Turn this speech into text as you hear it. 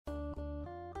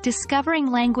Discovering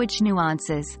Language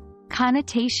Nuances,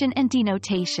 Connotation and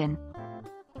Denotation.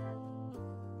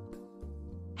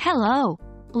 Hello,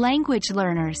 language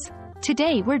learners.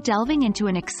 Today we're delving into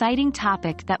an exciting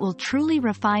topic that will truly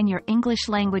refine your English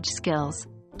language skills: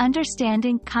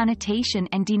 understanding connotation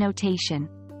and denotation.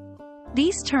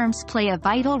 These terms play a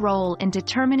vital role in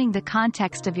determining the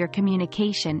context of your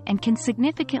communication and can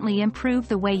significantly improve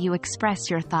the way you express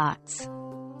your thoughts.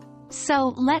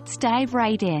 So, let's dive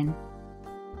right in.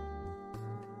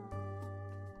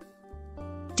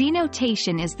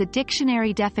 Denotation is the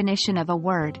dictionary definition of a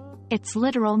word, its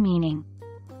literal meaning.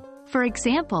 For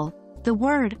example, the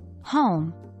word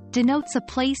home denotes a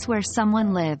place where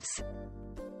someone lives.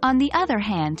 On the other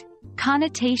hand,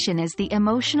 connotation is the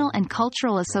emotional and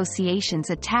cultural associations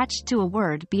attached to a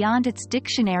word beyond its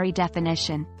dictionary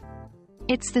definition.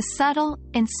 It's the subtle,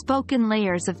 unspoken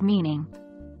layers of meaning.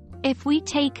 If we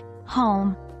take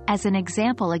home as an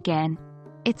example again,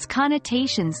 its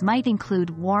connotations might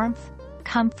include warmth,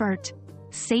 comfort,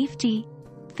 safety,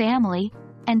 family,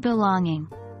 and belonging.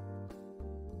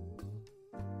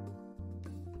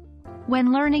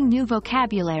 When learning new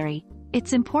vocabulary,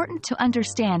 it's important to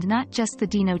understand not just the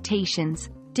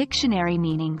denotations, dictionary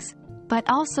meanings, but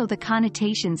also the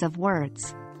connotations of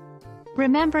words.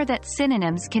 Remember that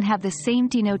synonyms can have the same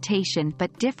denotation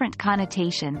but different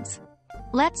connotations.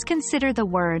 Let's consider the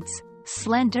words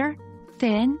slender,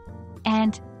 thin,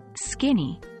 and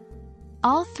skinny.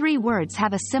 All three words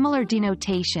have a similar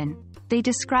denotation. They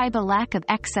describe a lack of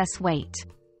excess weight.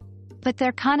 But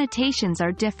their connotations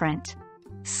are different.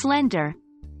 Slender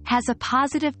has a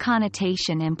positive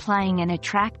connotation implying an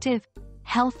attractive,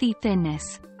 healthy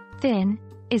thinness. Thin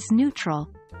is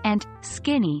neutral, and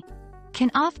skinny can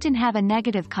often have a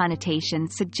negative connotation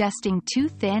suggesting too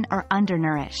thin or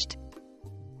undernourished.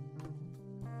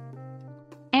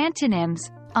 Antonyms,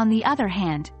 on the other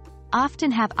hand,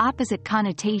 often have opposite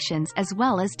connotations as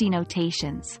well as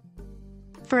denotations.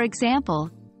 For example,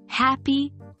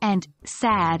 happy and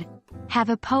sad have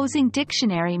opposing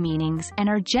dictionary meanings and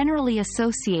are generally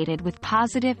associated with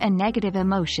positive and negative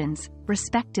emotions,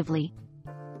 respectively.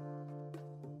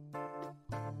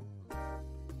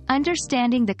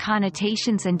 Understanding the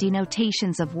connotations and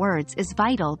denotations of words is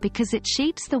vital because it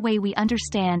shapes the way we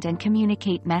understand and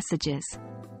communicate messages.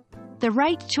 The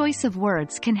right choice of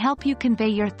words can help you convey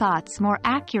your thoughts more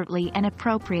accurately and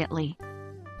appropriately.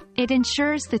 It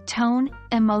ensures the tone,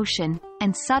 emotion,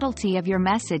 and subtlety of your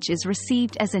message is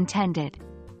received as intended.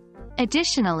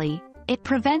 Additionally, it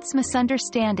prevents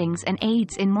misunderstandings and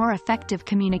aids in more effective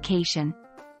communication.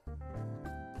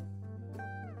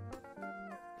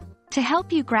 To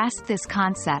help you grasp this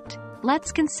concept,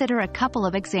 let's consider a couple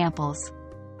of examples.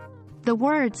 The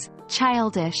words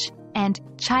childish and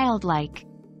childlike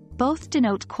both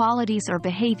denote qualities or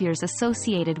behaviors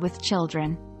associated with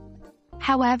children.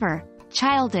 However,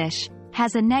 childish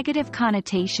has a negative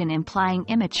connotation implying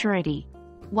immaturity,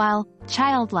 while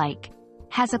childlike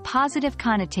has a positive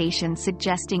connotation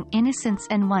suggesting innocence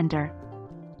and wonder.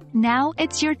 Now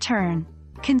it's your turn.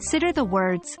 Consider the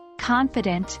words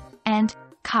confident and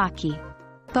cocky.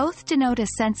 Both denote a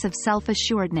sense of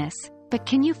self-assuredness, but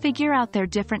can you figure out their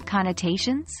different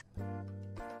connotations?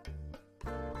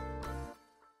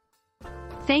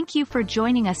 Thank you for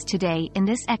joining us today in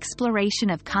this exploration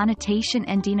of connotation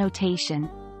and denotation.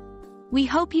 We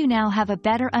hope you now have a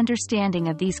better understanding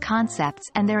of these concepts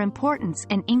and their importance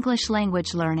in English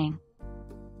language learning.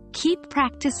 Keep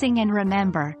practicing and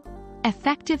remember,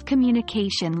 effective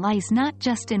communication lies not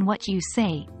just in what you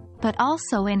say, but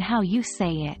also in how you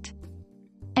say it.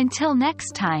 Until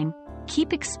next time,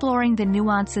 keep exploring the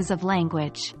nuances of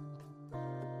language.